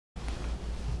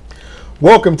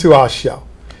Welcome to our show.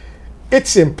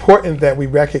 It's important that we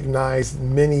recognize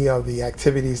many of the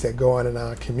activities that go on in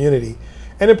our community,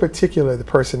 and in particular the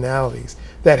personalities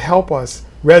that help us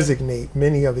resonate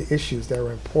many of the issues that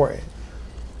are important.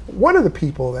 One of the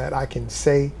people that I can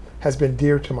say has been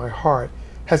dear to my heart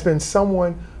has been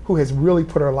someone who has really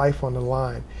put her life on the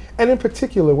line. And in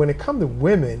particular, when it comes to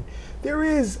women, there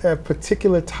is a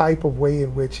particular type of way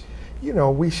in which,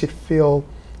 we should feel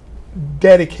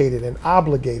dedicated and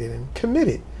obligated and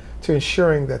committed to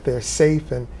ensuring that they're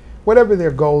safe and whatever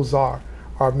their goals are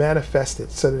manifested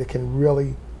so that it can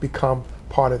really become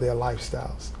part of their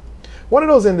lifestyles. One of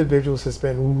those individuals has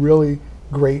been really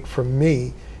great for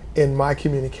me in my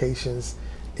communications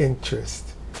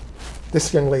interest.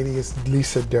 This young lady is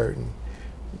LisaDurden.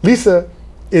 Lisa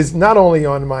is not only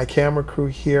on my camera crew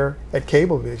here at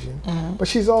Cablevision, but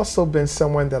she's also been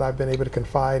someone that I've been able to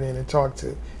confide in and talk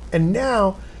to. And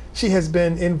now she has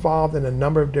been involved in a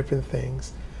number of different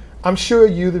things. I'm sure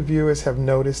you, the viewers, have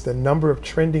noticed a number of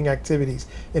trending activities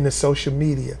in the social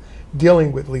media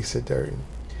dealing with LisaDurden,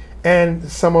 and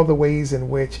some of the ways in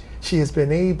which she has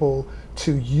been able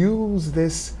to use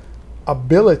this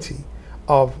ability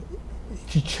of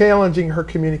challenging her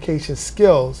communication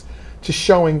skills to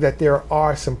showing that there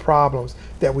are some problems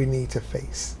that we need to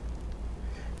face.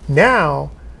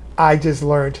 Now, I just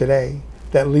learned today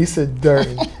that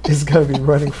LisaDurden is going to be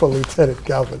running for lieutenant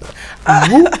governor.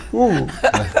 Woo-hoo.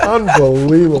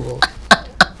 Unbelievable.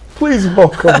 Please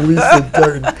welcome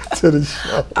LisaDurden to the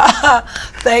show.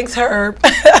 Thanks, Herb.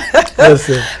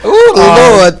 Listen, Ooh,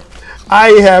 Lord.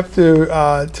 I have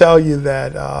to tell you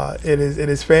that it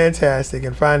is fantastic,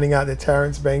 and finding out that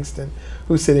Terrance Bankston,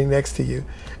 who's sitting next to you,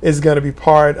 is going to be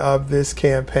part of this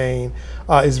campaign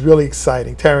is really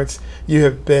exciting. Terrance, you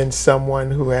have been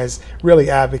someone who has really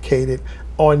advocated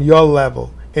on your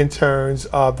level in terms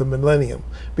of the millennium,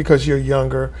 because you're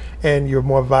younger and you're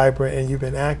more vibrant and you've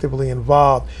been actively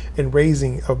involved in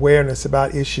raising awareness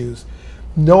about issues.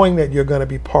 Knowing that you're going to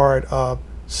be part of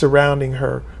surrounding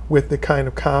her with the kind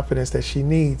of confidence that she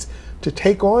needs to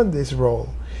take on this role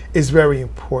is very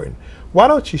important. Why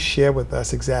don't you share with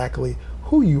us exactly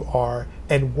who you are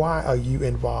and why are you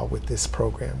involved with this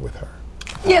program with her?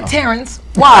 Yeah, Terrance,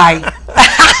 why?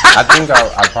 I think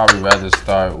I'd probably rather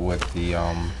start with the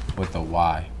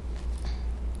why.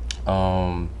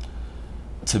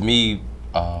 To me,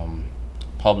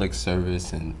 public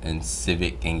service and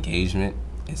civic engagement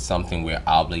is something we're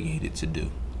obligated to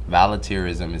do.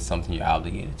 Volunteerism is something you're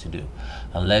obligated to do.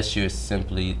 Unless you're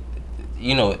simply,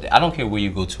 I don't care where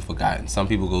you go to for guidance. Some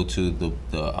people go to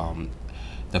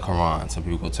the Quran, some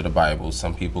people go to the Bible,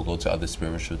 some people go to other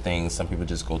spiritual things, some people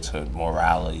just go to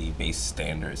morality-based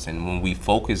standards. And when we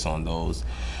focus on those,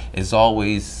 it's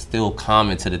always still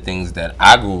common to the things that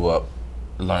I grew up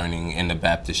learning in the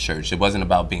Baptist church. It wasn't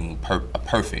about being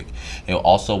perfect. It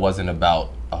also wasn't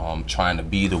about trying to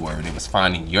be the Word. It was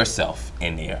finding yourself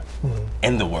in there,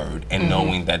 in the Word, and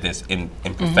knowing that there's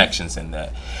imperfections in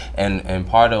that. And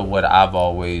part of what I've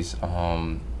always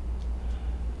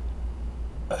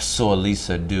saw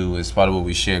Lisa do is part of what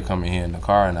we shared coming here in the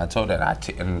car, and I told her,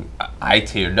 I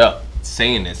teared up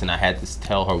saying this, and I had to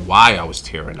tell her why I was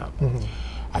tearing up.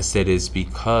 I said it's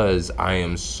because I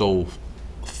am so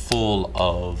full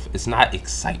of, it's not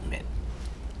excitement.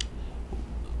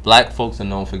 Black folks are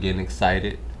known for getting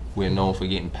excited. We're known for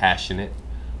getting passionate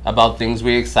about things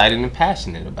we're excited and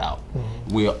passionate about.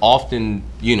 We're often,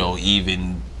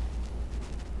 even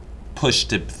pushed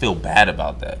to feel bad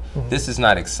about that. This is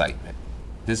not excitement.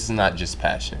 This is not just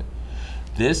passion.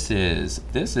 This is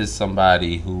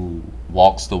somebody who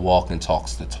walks the walk and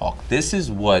talks the talk. This is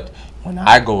what, when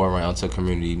I go around to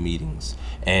community meetings,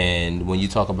 and when you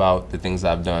talk about the things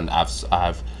I've done,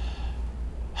 I've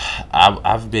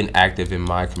been active in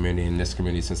my community, in this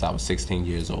community, since I was 16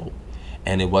 years old.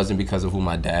 And it wasn't because of who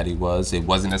my daddy was. It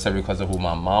wasn't necessarily because of who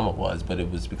my mama was, but it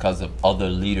was because of other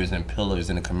leaders and pillars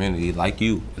in the community, like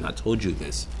you, and I told you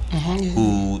this,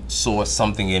 who saw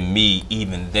something in me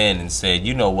even then and said,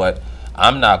 you know what,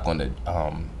 I'm not going to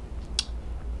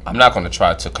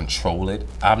try to control it.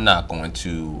 I'm not going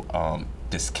to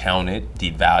discount it,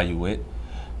 devalue it.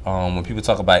 When people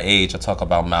talk about age, I talk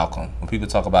about Malcolm. When people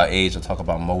talk about age, I talk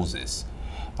about Moses.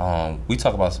 We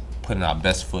talk about putting our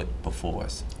best foot before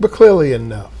us. But clearly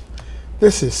enough,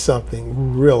 this is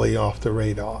something really off the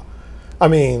radar. I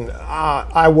mean,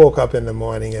 I woke up in the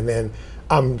morning and then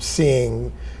I'm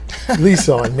seeing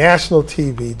Lisa on national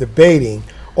TV debating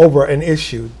over an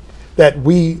issue that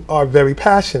we are very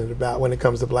passionate about when it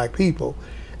comes to black people.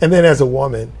 And then as a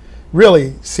woman,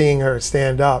 really seeing her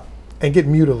stand up and get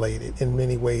mutilated in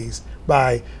many ways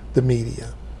by the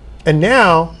media. And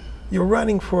now you're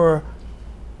running for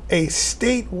a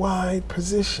statewide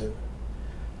position.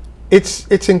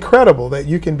 It's incredible that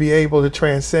you can be able to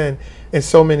transcend in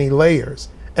so many layers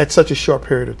at such a short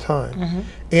period of time.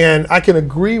 And I can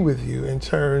agree with you in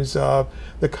terms of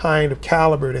the kind of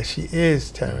caliber that she is,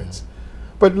 Terrance.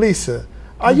 But Lisa,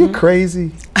 are you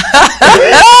crazy?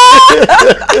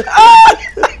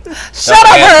 Shut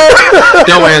up, Herb.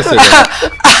 Don't answer that.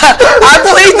 I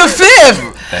plead the fifth.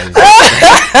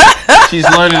 She's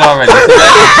learning already.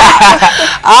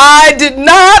 I did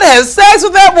not have sex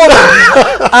with that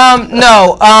woman.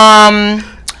 No.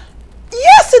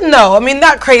 Yes and no. I mean,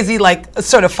 not crazy, like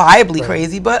certifiably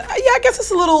crazy, but yeah, I guess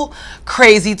it's a little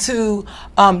crazy to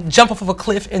jump off of a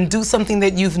cliff and do something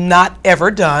that you've not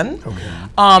ever done,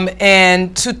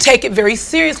 and to take it very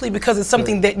seriously because it's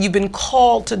something that you've been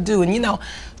called to do. And you know,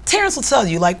 Terrance will tell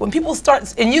you, like when people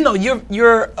start, and you know, you're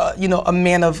you know, a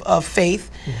man of faith.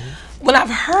 When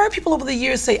I've heard people over the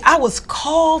years say, I was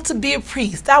called to be a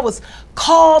priest, I was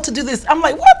called to do this, I'm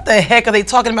like, what the heck are they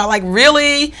talking about? Like,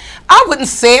 really? I wouldn't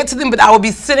say it to them, but I would be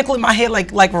cynical in my head,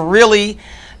 like really?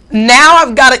 Now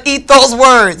I've got to eat those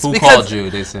words. Who because called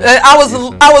you? They said. I was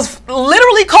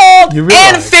literally called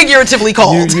and figuratively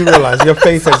called. You realize your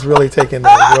faith has really taken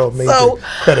a real major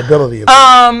credibility.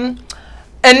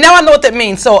 And now I know what that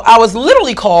means. So I was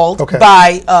literally called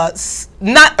by,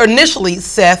 not initially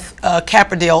Seth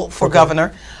Caperdale for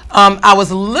governor. I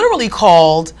was literally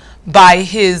called by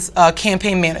his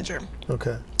campaign manager.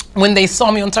 When they saw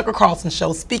me on Tucker Carlson's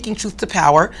show speaking truth to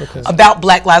power about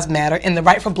Black Lives Matter and the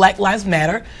right for Black Lives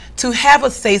Matter to have a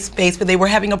safe space where they were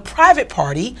having a private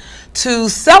party to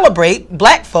celebrate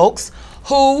black folks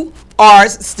who are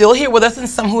still here with us and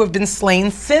some who have been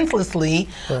slain senselessly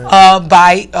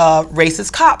by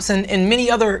racist cops and many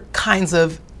other kinds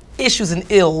of issues and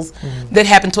ills that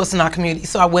happen to us in our community.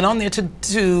 So I went on there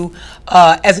to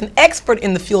as an expert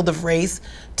in the field of race,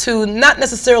 to not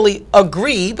necessarily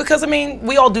agree, because I mean,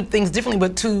 we all do things differently,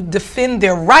 but to defend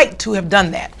their right to have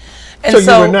done that. And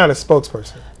so you were not a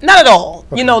spokesperson? Not at all.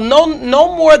 You know,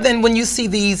 no more than when you see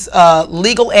these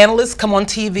legal analysts come on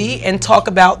TV and talk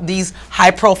about these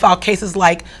high-profile cases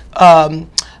like Bill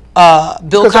Cosby.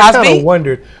 I kind of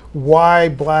wondered why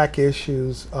black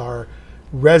issues are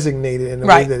resonated in the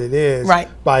way that it is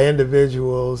by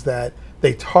individuals that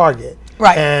they target.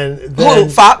 And then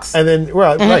Fox. And then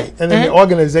and then the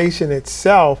organization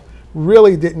itself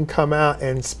really didn't come out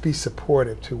and be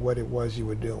supportive to what it was you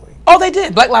were doing. Oh, they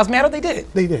did. Black Lives Matter. They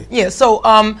did. They did. Yeah. So,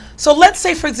 so let's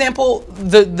say, for example,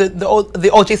 the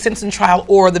O.J. Simpson trial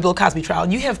or the Bill Cosby trial.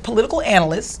 You have political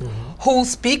analysts who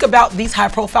speak about these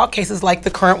high-profile cases, like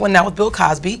the current one now with Bill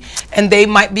Cosby, and they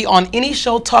might be on any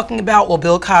show talking about, well,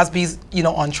 Bill Cosby's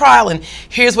on trial, and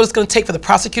here's what it's going to take for the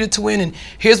prosecutor to win, and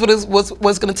here's what it's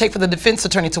going to take for the defense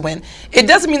attorney to win. It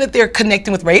doesn't mean that they're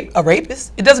connecting with a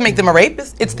rapist. It doesn't make them a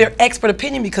rapist. It's their expert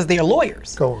opinion because they are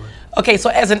lawyers. Go on. Okay, so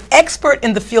as an expert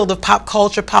in the field of pop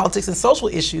culture, politics, and social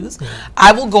issues,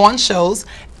 I will go on shows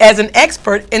as an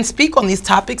expert and speak on these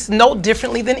topics no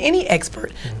differently than any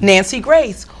expert, Nancy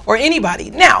Grace or anybody.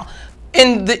 Now,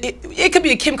 it could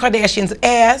be a Kim Kardashian's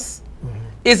ass.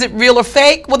 Is it real or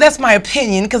fake? Well, that's my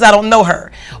opinion because I don't know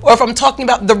her. Or if I'm talking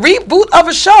about the reboot of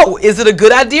a show, is it a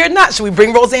good idea or not? Should we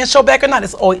bring Roseanne's show back or not?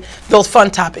 It's always those fun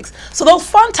topics. So those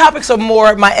fun topics are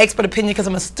more my expert opinion because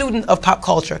I'm a student of pop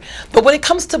culture. But when it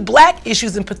comes to black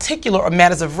issues in particular or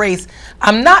matters of race,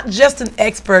 I'm not just an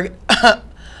expert.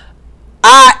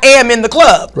 I am in the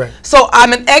club. So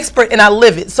I'm an expert and I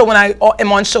live it. So when I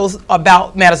am on shows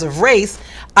about matters of race,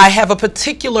 I have a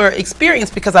particular experience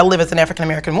because I live as an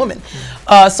African-American woman.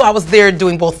 So I was there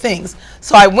doing both things.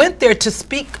 So I went there to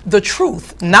speak the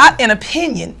truth, not an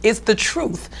opinion, it's the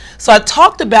truth. So I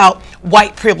talked about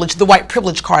white privilege, the white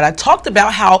privilege card. I talked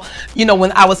about how,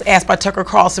 when I was asked by Tucker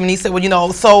Carlson, and he said,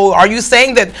 well, so are you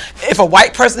saying that if a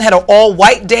white person had an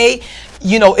all-white day,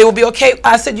 it would be okay?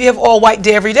 I said, you have all-white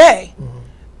day every day.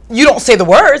 You don't say the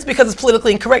words because it's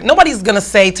politically incorrect. Nobody's going to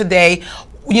say today,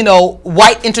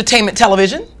 white entertainment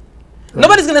television.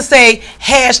 Nobody's going to say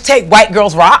hashtag white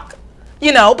girls rock,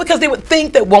 because they would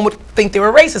think that one would think they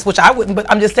were racist, which I wouldn't, but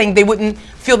I'm just saying they wouldn't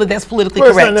feel that that's politically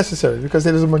correct. It's not necessary because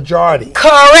it is a majority.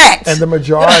 Correct. And the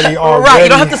majority already right. You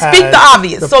don't have to speak the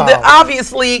obvious. So that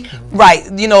obviously,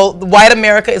 white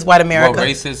America is white America. What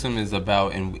racism is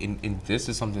about, and this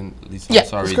is something, Lisa, I'm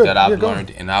sorry, that I've learned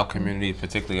in our community,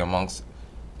 particularly amongst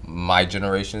my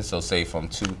generation, so say from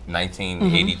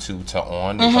 1982 to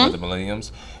on, in some of the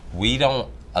millenniums,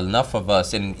 enough of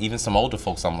us, and even some older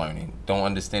folks I'm learning, don't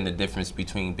understand the difference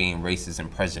between being racist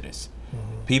and prejudiced.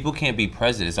 People can't be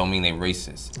prejudiced, don't mean they're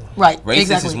racist. Right,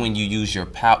 Racist is when you use your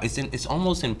power. It's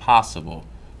almost impossible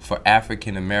for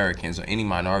African Americans or any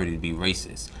minority to be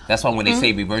racist. That's why when they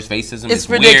say reverse racism, It's it's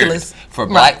ridiculous. weird for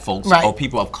black folks or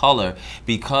people of color,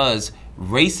 because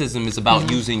racism is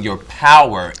about using your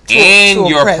power and to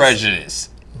your oppress. prejudice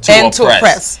To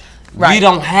oppress. Right. We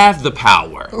don't have the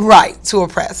power Right, to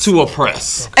oppress. to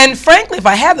oppress. And frankly, if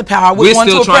I had the power, I We're wouldn't want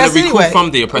to still trying oppress to recruit anyway.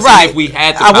 from the oppressor. Right. If we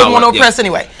had the I wouldn't power, want to oppress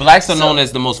anyway. Blacks are known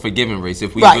as the most forgiving race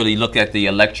if we Right. really look at the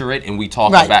electorate and we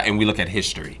talk Right. about and we look at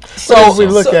history. So if we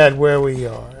look at where we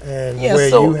are and where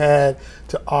so- you had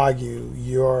to argue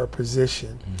your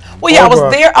position. Well, yeah, I was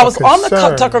over there. I a was on the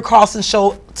concern. Tucker Carlson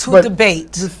show to But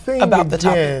debate the thing about the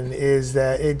topic. again is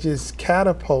that it just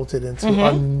catapulted into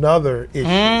another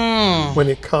issue when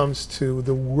it comes to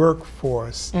the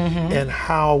workforce and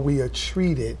how we are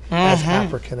treated as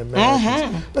African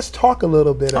Americans. Let's talk a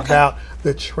little bit about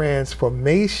the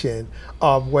transformation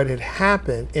of what had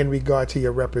happened in regard to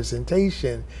your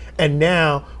representation, and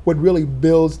now what really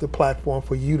builds the platform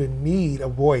for you to need a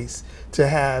voice to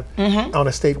have on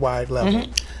a statewide level.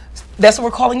 That's what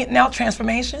we're calling it now,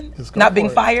 transformation, Let's go not for being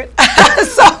it. fired.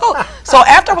 so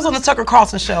after I was on the Tucker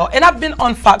Carlson show, and I've been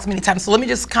on Fox many times, so let me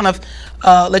just kind of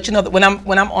let you know that when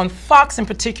I'm on Fox in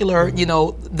particular, you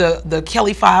know, the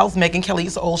Kelly Files, Megyn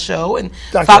Kelly's old show, and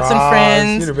Dr. Fox and Oz,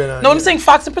 Friends. you'd have been on, No, I'm yeah. saying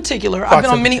Fox in particular. I've Fox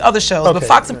been on in many other shows, but okay,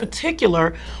 Fox in right.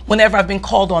 particular, whenever I've been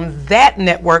called on that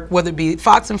network, whether it be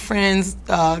Fox and Friends,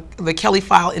 the Kelly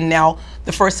File, and now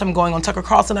the first time going on Tucker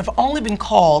Carlson, I've only been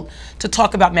called to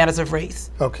talk about matters of race.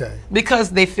 Okay.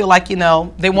 Because they feel like, you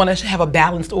know, they want to have a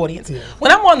balanced audience. Yeah.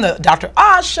 When I'm on the Dr.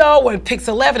 Oz show or Pix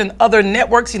 11 and other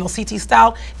networks, you know, CT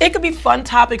Style, it could be fun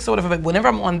topics or whatever, but whenever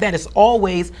I'm on that, it's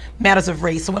always matters of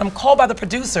race. So when I'm called by the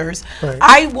producers, Right.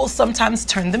 I will sometimes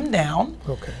turn them down.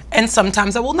 Okay. And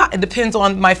sometimes I will not. It depends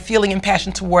on my feeling and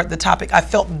passion toward the topic. I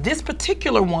felt this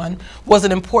particular one was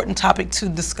an important topic to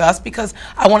discuss because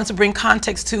I wanted to bring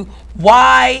context to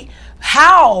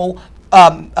how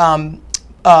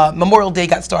Memorial Day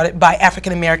got started by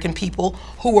African American people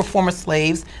who were former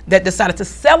slaves that decided to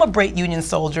celebrate Union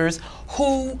soldiers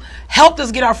who helped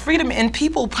us get our freedom, and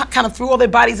people kind of threw all their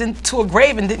bodies into a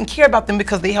grave and didn't care about them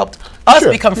because they helped us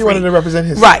become free. You wanted to represent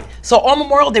history. Right. So on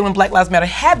Memorial Day, when Black Lives Matter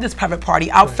had this private party,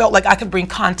 I felt like I could bring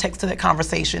context to that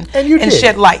conversation And you did.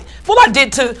 shed light. Well, I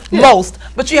did to most,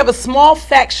 but you have a small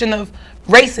faction of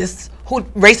racist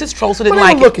trolls who didn't But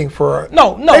they like were looking for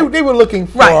No. They were looking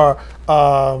for Right.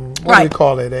 what do Right. you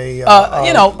call it? A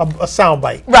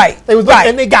soundbite. Right. They was Right.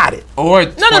 and they got it. Or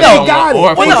No. someone, got it.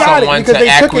 or They for got it someone because to they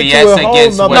took it to acquiesce a whole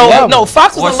against nother what level. No,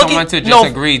 Fox or wasn't someone looking. to No,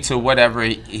 just agree to whatever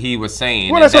he was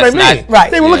saying. Well, that's what I mean. not-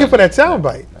 Right. They were looking for that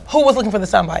soundbite. who was looking for the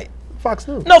soundbite? Fox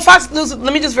News. No, Fox News.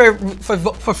 Let me just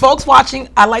for folks watching,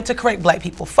 I like to correct black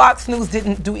people. Fox News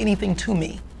didn't do anything to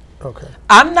me. Okay.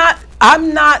 I'm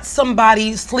not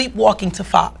somebody sleepwalking to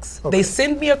Fox. Okay. They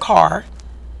send me a car,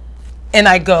 and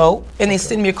I go, and they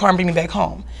send me a car and bring me back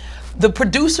home. The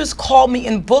producers call me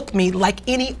and book me like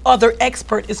any other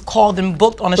expert is called and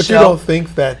booked on a But show. you don't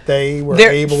think that they were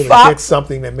They're able to Fox- get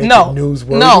something that makes No. it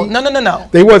newsworthy? No.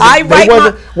 They wasn't. I write they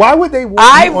wasn't. my- Why would they? Want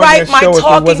I you on write their my show if they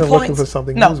talking wasn't points. looking for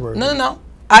something no, newsworthy? No.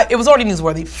 It was already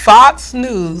newsworthy. Fox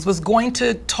News was going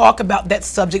to talk about that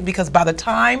subject because by the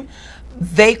time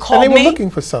they called And they me, were looking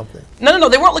for something. No,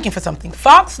 they weren't looking for something.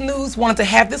 Fox News wanted to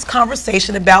have this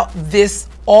conversation about this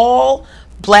all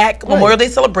Black Memorial Day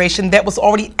celebration that was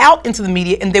already out into the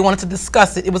media, and they wanted to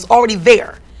discuss it. It was already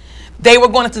there. They were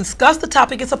going to discuss the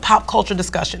topic. It's a pop culture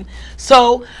discussion.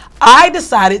 So I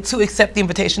decided to accept the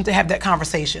invitation to have that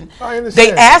conversation. I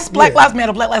understand. They asked Black Yeah. Lives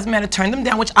Matter. Black Lives Matter turned them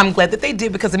down, which I'm glad that they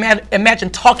did because imagine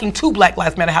talking to Black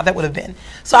Lives Matter, how that would have been.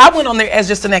 So I went on there as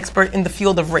just an expert in the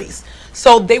field of race.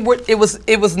 So they were. It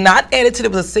was not edited.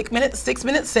 It was a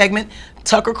 6-minute segment.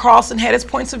 Tucker Carlson had his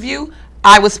points of view.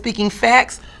 I was speaking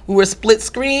facts. We were split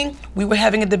screen. We were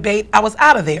having a debate. I was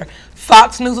out of there.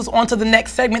 Fox News was on to the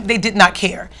next segment. They did not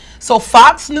care. So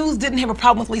Fox News didn't have a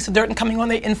problem with LisaDurden coming on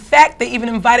there. In fact, they even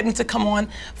invited me to come on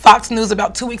Fox News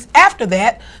about 2 weeks after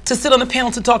that to sit on the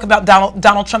panel to talk about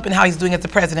Donald Trump and how he's doing as the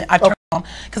president. I turned on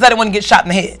because I didn't want to get shot in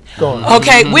the head. Go on.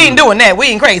 Okay, we ain't doing that. We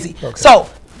ain't crazy. Okay. So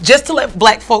just to let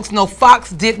black folks know, Fox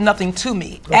did nothing to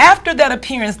me. Okay. After that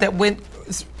appearance that went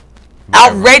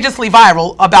outrageously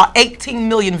viral, about 18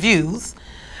 million views.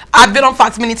 I've been on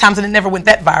Fox many times and it never went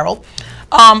that viral.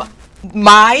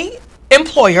 My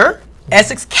employer,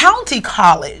 Essex County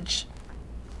College,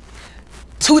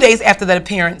 2 days after that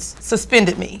appearance,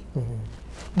 suspended me. Mm-hmm.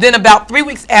 Then about 3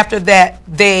 weeks after that,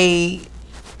 they,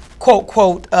 quote,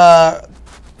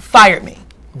 fired me.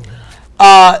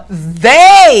 Mm-hmm.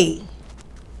 They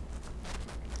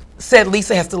said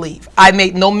Lisa has to leave. I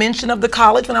made no mention of the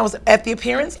college when I was at the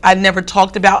appearance. I never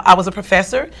talked about I was a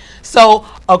professor. So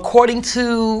according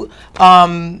to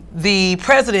the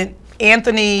president,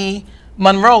 Anthony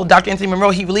Monroe, Dr. Anthony Monroe,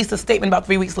 he released a statement about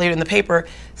 3 weeks later in the paper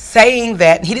saying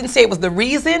that, he didn't say it was the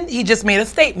reason, he just made a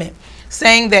statement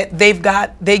saying that they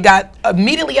got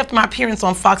immediately after my appearance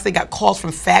on Fox, they got calls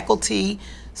from faculty,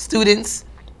 students,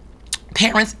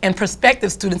 parents, and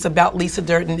prospective students about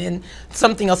LisaDurden and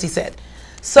something else he said.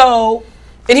 So,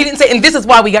 and he didn't say, and this is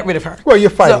why we got rid of her. Well, you're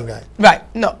fighting that. Right.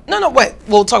 No, wait.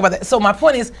 We'll talk about that. So my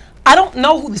point is, I don't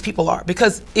know who these people are,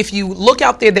 because if you look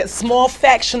out there, that small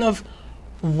faction of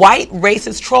white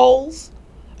racist trolls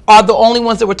are the only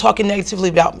ones that were talking negatively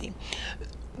about me.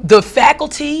 The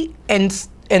faculty and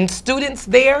students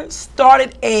there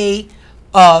started a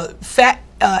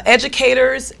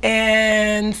educators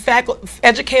and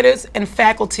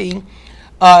faculty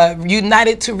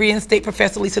united to reinstate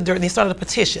Professor LisaDurden. They started a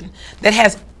petition that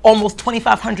has almost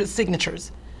 2,500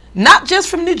 signatures, not just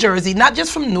from New Jersey, not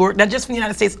just from Newark, not just from the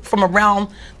United States, from around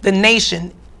the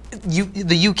nation,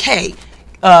 the UK,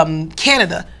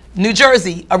 Canada, New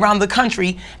Jersey, around the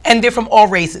country, and they're from all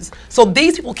races. So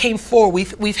these people came forward.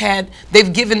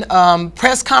 They've given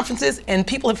press conferences, and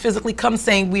people have physically come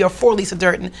saying we are for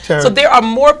LisaDurden. So there are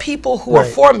more people who are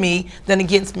for me than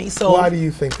against me. So why do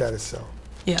you think that is so?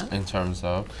 Yeah. In terms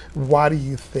of? Why do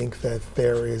you think that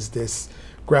there is this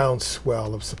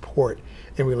groundswell of support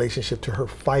in relationship to her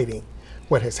fighting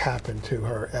what has happened to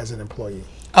her as an employee?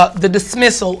 The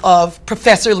dismissal of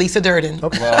Professor LisaDurden.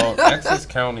 Okay. Well, Essex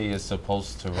County is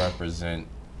supposed to represent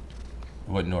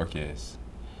what Newark is.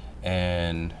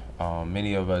 And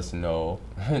many of us know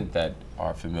that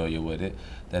are familiar with it,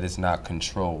 that it's not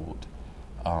controlled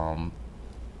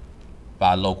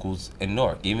by locals in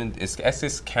Newark. Even it's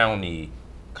Essex County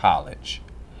College.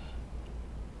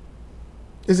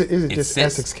 Is it just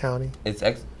Essex County?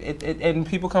 And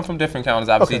people come from different counties,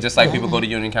 obviously, just like people go to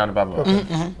Union County, blah, blah, blah.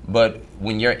 Okay. But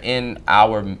when you're in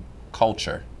our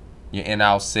culture, you're in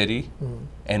our city,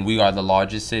 and we are the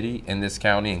largest city in this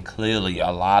county, and clearly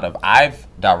I've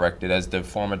directed as the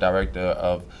former director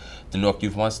of the Newark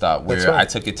Youth One Stop, where I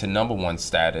took it to #1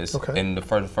 status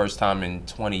for the first time in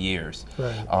 20 years.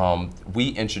 Right. We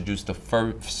introduced the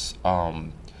first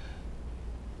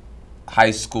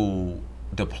high school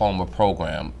diploma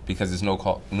program, because it's no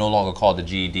longer called the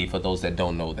GED, for those that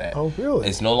don't know that. Oh, really?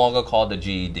 It's no longer called the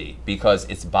GED because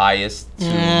it's biased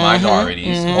to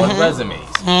minorities on resumes.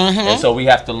 And so we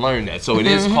have to learn that. So it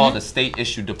is called a state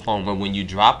issued diploma when you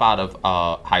drop out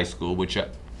of high school, which you're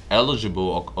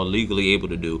eligible or legally able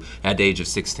to do at the age of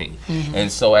 16.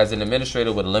 And so as an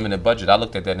administrator with a limited budget, I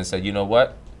looked at that and said, you know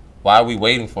what? Why are we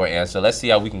waiting for an answer? Let's see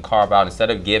how we can carve out, instead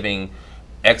of giving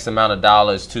X amount of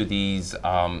dollars to these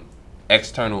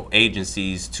external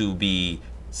agencies to be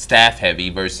staff heavy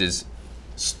versus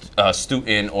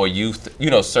student or youth,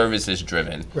 services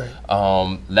driven.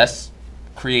 Right. Let's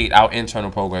create our internal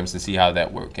programs and see how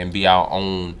that work, and be our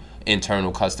own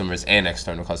internal customers and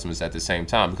external customers at the same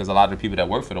time, because a lot of the people that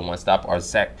work for the One Stop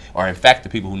are in fact the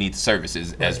people who need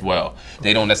services as well.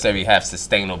 They don't necessarily have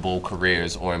sustainable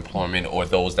careers or employment, or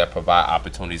those that provide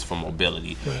opportunities for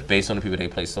mobility based on the people they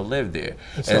place to live there.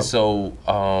 And so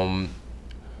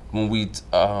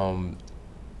when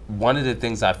one of the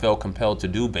things I felt compelled to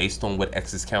do based on what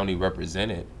Essex County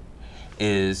represented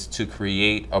is to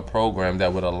create a program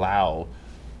that would allow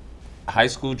high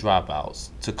school dropouts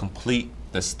to complete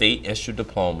the state issued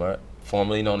diploma,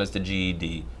 formerly known as the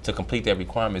GED, to complete their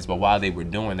requirements, but while they were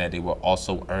doing that, they were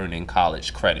also earning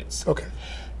college credits. Okay.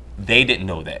 They didn't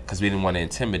know that because we didn't want to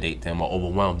intimidate them or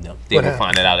overwhelm them. They would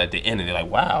find it out at the end, and they're like,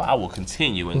 wow, I will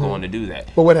continue and go on to do that.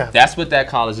 But what happened? That's what that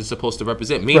college is supposed to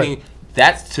represent, meaning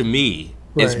that, to me,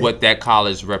 is what that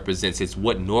college represents. It's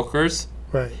what Norkers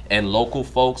and local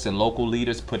folks and local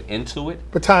leaders put into it.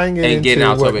 But tying it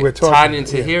into what we're talking about. Tying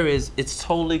into here is, it's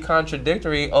totally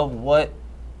contradictory of what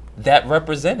that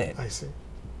represented. I see.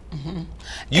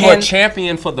 You are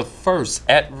champion for the first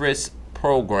at-risk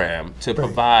program to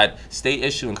provide state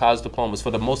issue and college diplomas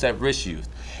for the most at-risk youth.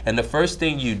 And the first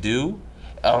thing you do,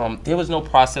 there was no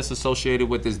process associated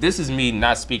with this. This is me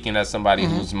not speaking as somebody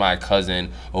who's my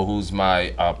cousin or who's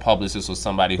my publicist or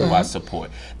somebody who I support.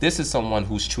 This is someone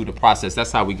who's true to process.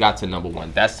 That's how we got to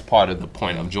 #1. That's part of the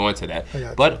point. I'm joined to that.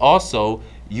 But also,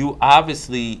 you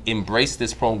obviously embraced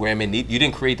this program, and you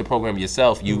didn't create the program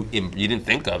yourself. You didn't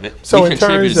think of it. So you in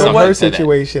terms of something her to that.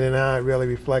 situation and how it really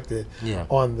reflected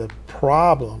on the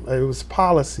problem, it was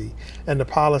policy, and the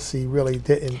policy really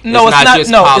didn't. No, It's it's not not.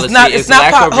 just No, policy, it's not. it's It's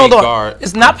not. lack of Hold on. regard.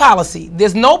 It's not policy.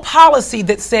 There's no policy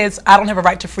that says I don't have a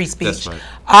right to free speech. That's right.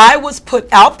 I was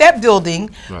put out that building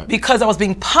Right. because I was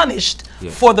being punished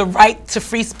for the right to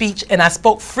free speech, and I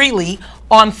spoke freely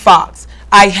on Fox.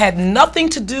 I had nothing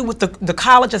to do with the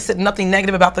college. I said nothing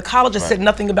negative about the college. I said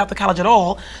nothing about the college at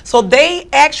all. So they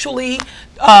actually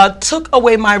took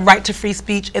away my right to free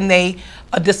speech, and they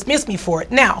dismissed me for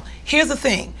it. Now, here's the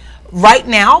thing. Right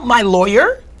now, my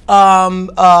lawyer,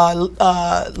 Leslie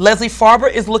Farber,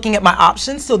 is looking at my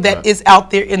options, so that is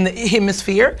out there in the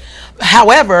hemisphere.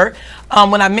 However,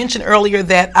 when I mentioned earlier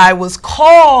that I was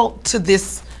called to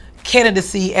this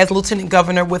candidacy as lieutenant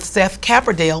governor with Seth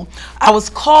Caperdale, I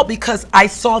was called because I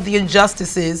saw the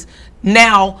injustices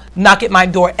now knock at my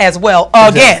door as well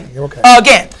again.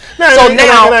 Again. So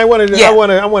now, I want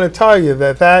to tell you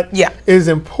that is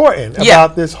important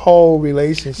about this whole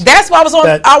relationship. That's why I was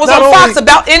on Fox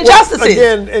about injustices.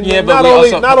 Again, and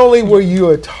not only were you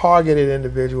a targeted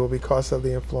individual because of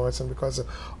the influence and because of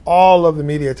all of the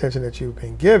media attention that you've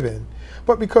been given,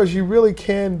 but because you really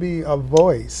can be a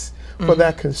voice for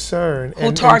that concern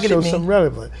and show some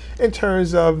relevance in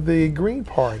terms of the Green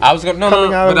Party. I was going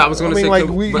to say,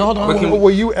 were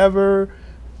you ever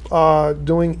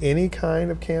doing any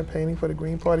kind of campaigning for the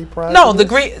Green Party prior? No,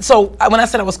 so when I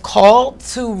said I was called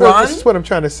to run, this is what I'm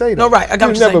trying to say. Though. No, right. I got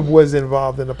what you never was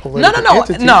involved in a political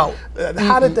entity. No.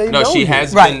 How did they know? No, she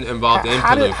has been involved in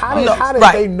political. How did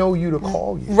they know you to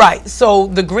call you? Right. So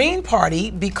the Green Party,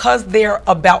 because they're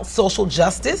about social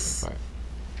justice.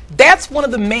 That's one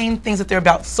of the main things that they're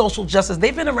about, social justice.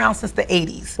 They've been around since the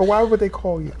 80s. But why would they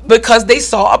call you? Because they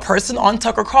saw a person on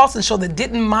Tucker Carlson's show that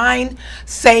didn't mind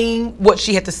saying what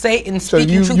she had to say and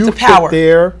speaking truth to power.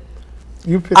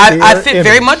 I fit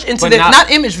very much into their,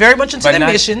 very much into their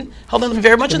mission. Hold on,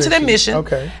 very much into their mission.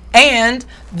 Okay. And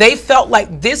they felt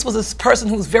like this was a person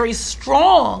who's very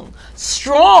strong.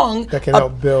 That can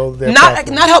help build their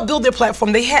platform. Not help build their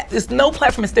platform. There's no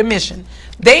platform, it's their mission.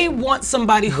 They want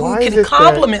somebody who can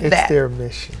complement that. It's their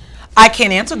mission. I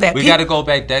can't answer that. We got to go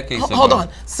back decades ago. Hold on.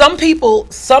 Some people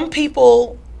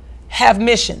have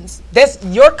missions.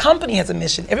 Your company has a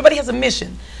mission. Everybody has a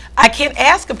mission. I can't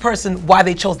ask a person why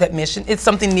they chose that mission. It's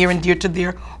something near and dear to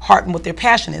their heart and what their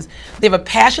passion is. They have a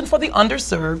passion for the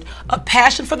underserved, a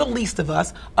passion for the least of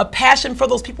us, a passion for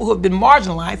those people who have been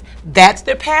marginalized. That's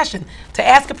their passion. To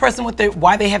ask a person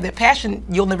why they have that passion,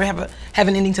 you'll never have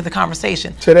an ending to the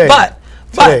conversation.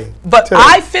 But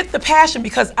I fit the passion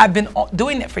because I've been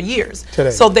doing that for years.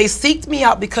 So they seeked me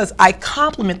out because I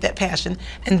complement that passion,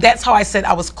 and that's how I said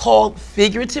I was called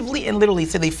figuratively and literally.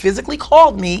 So they physically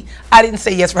called me. I didn't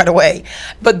say yes right away,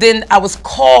 but then I was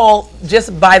called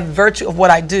just by virtue of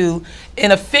what I do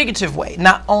in a figurative way,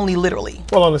 not only literally.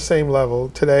 Well, on the same level,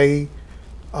 today,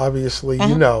 obviously,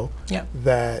 you know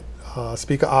that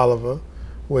Speaker Oliver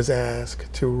was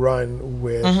asked to run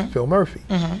with Phil Murphy.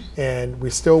 And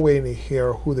we're still waiting to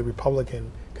hear who the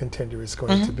Republican contender is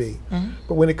going to be.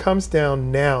 But when it comes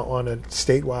down now on a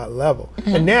statewide level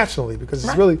and nationally, because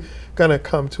it's really going to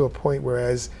come to a point where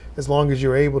as long as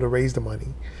you're able to raise the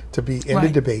money to be in the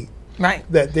debate,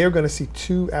 that they're going to see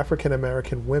two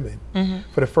African-American women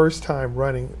for the first time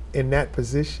running in that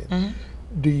position.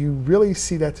 Do you really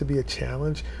see that to be a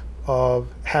challenge of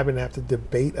having to have to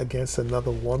debate against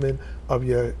another woman of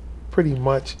your pretty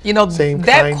much same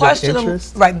kind of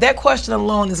interest? That question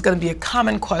alone is going to be a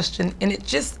common question, and it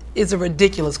just is a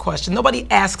ridiculous question. Nobody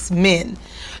asks men,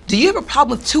 do you have a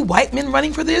problem with two white men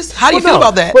running for this? How do you feel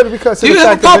about that? But because of the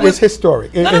fact that it's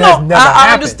historic. It has never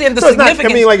I understand the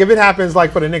significance. I mean, like if it happens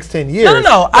like for the next 10 years,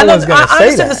 I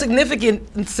understand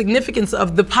the significance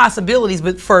of the possibilities,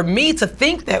 but for me to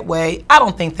think that way, I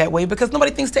don't think that way because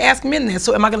nobody thinks to ask men that.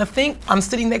 So am I going to think I'm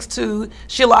sitting next to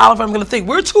Sheila Oliver, I'm going to think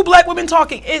we're two black women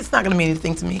talking? It's not going to mean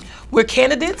anything to me. We're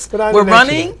candidates, we're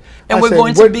running, and we're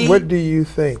going to be. What do you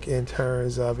think in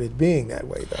terms of it being that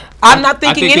way, though? I'm not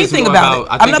thinking anything about it.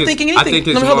 I'm not thinking anything.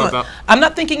 I'm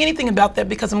not thinking anything about that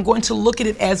because I'm going to look at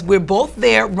it as we're both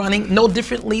there running no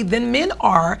differently than men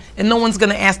are, and no one's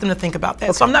going to ask them to think about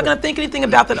that. So I'm not going to think anything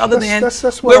about that other than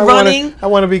we're running. I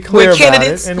want to be clear we're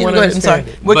candidates. About it and I'm sorry.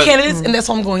 We're candidates, and that's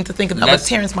what I'm going to think about. But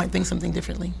Terrance might think something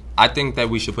differently. I think that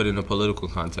we should put it in a political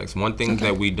context. One thing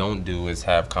that we don't do is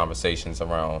have conversations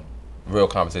around real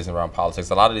conversations around politics.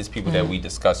 A lot of these people that we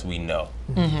discuss, we know.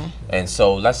 And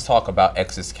so let's talk about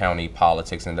Essex County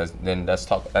politics, and then let's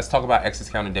talk about Essex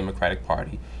County Democratic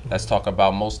Party. Let's talk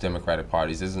about most Democratic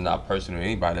parties. This is not personal to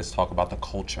anybody. Let's talk about the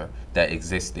culture that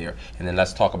exists there, and then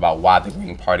let's talk about why the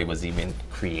Green Party was even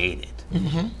created.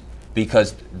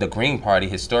 Because the Green Party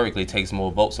historically takes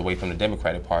more votes away from the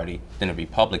Democratic Party than the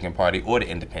Republican Party or the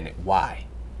Independent. Why?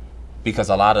 Because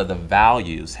a lot of the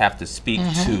values have to speak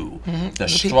to the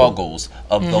struggles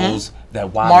of those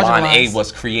that why Line A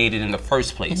was created in the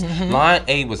first place. Line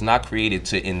A was not created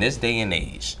to, in this day and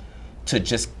age, to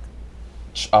just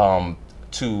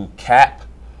to cap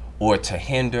or to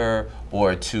hinder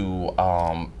or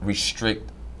to restrict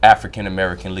African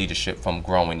American leadership from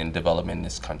growing and developing in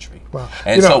this country. Wow.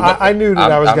 And I knew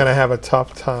that I was going to have a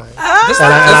tough time. This is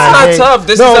not tough.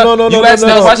 This no. You asked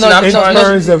me a question. In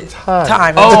terms of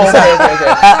time. Oh, okay.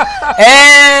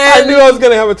 I knew I was going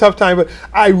to have a tough time, but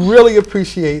I really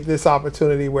appreciate this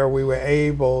opportunity where we were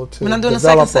able to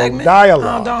develop a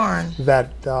dialogue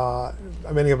that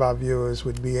many of our viewers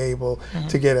would be able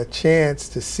to get a chance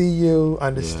to see you,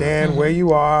 understand where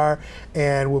you are,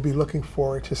 and we'll be looking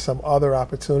forward to some other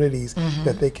opportunities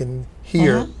that they can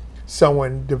hear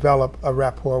someone develop a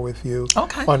rapport with you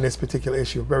on this particular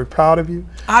issue. I'm very proud of you.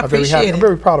 I appreciate it. I'm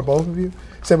very proud of both of you,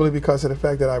 simply because of the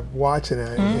fact that I've watched and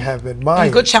I have admired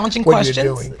and good challenging what questions.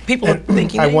 you're doing. People are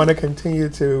thinking. I want to continue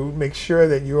to make sure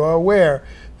that you are aware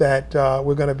that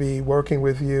we're going to be working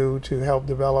with you to help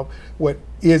develop what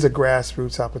is a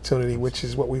grassroots opportunity, which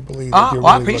is what we believe that you're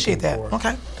really I appreciate that. looking for.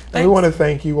 Okay. And we want to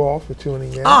thank you all for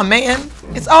tuning in. Oh, man.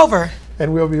 It's over.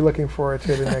 And we'll be looking forward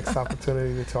to the next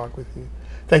opportunity to talk with you.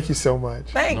 Thank you so much.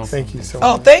 Thanks. Thank you so much.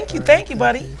 Oh, thank you. Thank you,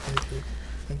 buddy. Thank you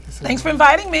so much. Thanks for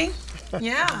inviting me.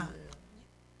 Yeah.